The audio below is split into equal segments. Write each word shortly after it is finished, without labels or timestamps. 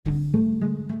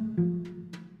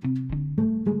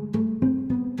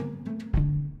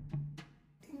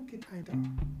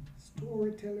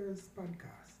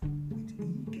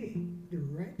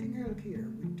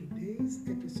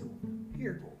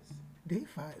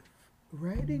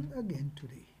Riding again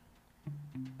today.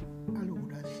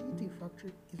 Aloda's Sheety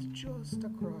factory is just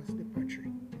across the patch.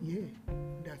 Yeah,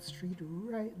 that street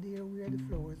right there where the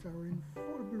flowers are in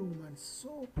full bloom and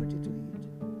so pretty to eat.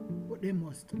 But they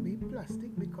must be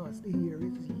plastic because the hair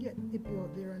is yet nippy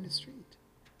out there on the street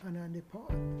and on the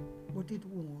path. But it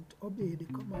won't obey the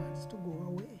commands to go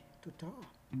away, to thaw.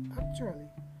 Actually,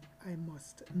 I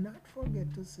must not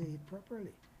forget to say it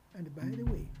properly. And by the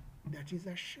way, that is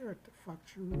a shirt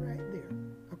factory right there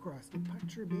across the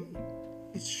Patry Bay.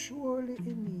 It's surely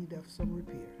in need of some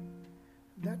repair.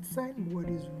 That signboard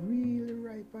is really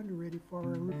ripe and ready for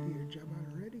a repair job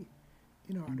already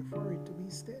in order for it to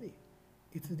be steady.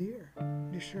 It's there,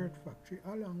 the shirt factory,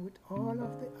 along with all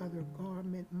of the other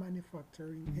garment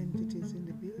manufacturing entities in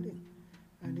the building.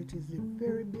 And it is the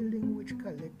very building which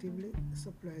collectively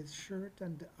supplies shirt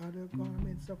and the other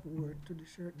garments of work to the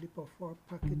shirt depot for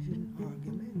packaging,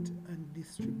 argument, and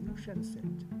distribution set.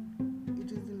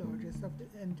 It is the largest of the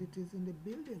entities in the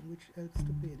building which helps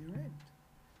to pay the rent.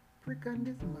 Prick and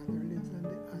his mother lives on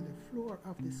the other floor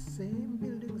of the same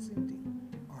building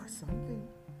sinking, or something.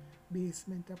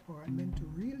 Basement apartment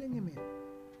reeling him in.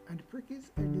 And Prick is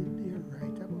headed there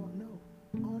right about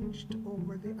now, hunched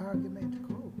over the argument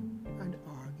cow, and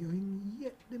arguing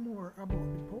yet the more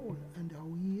about the pole and how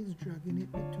he is dragging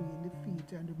it between the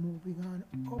feet and moving on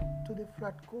up to the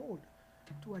flat code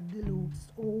to a deluxe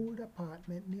old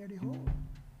apartment near the hall.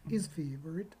 His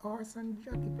favorite horse and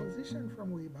jockey position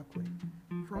from way back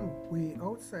when, from way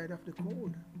outside of the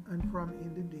code, and from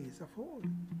in the days of old,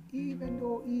 even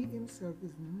though he himself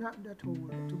is not that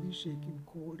old to be shaking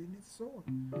cold in his soul,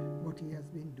 but he has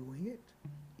been doing it.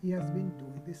 He has been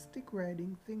doing the stick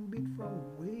riding thing bit from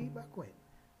way back when,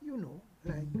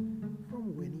 like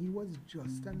from when he was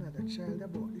just another child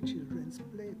about the children's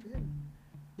playpen.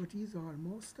 But he's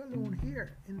almost alone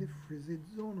here in the frigid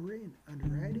zone rain and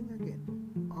riding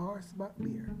again, horseback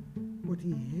bear. But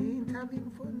he ain't having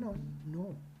fun now,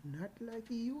 no, not like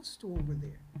he used to over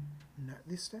there. Not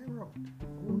this time round.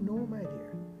 Oh no, my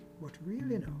dear. But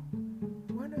really now,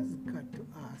 one has got to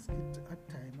ask it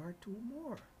a time or two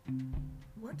more.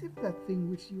 What if that thing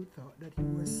which you thought that you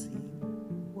were seeing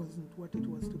wasn't what it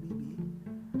was to be,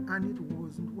 and it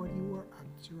wasn't what you were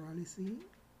actually seeing?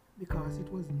 Because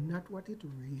it was not what it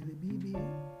really be.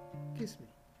 Kiss me.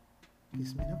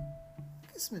 Kiss me now.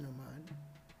 Kiss me now, man.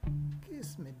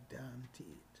 Kiss me damn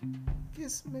teeth.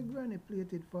 Kiss me granny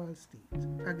plated false teeth.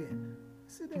 Again.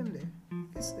 See them there.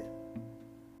 Kiss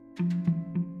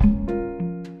them.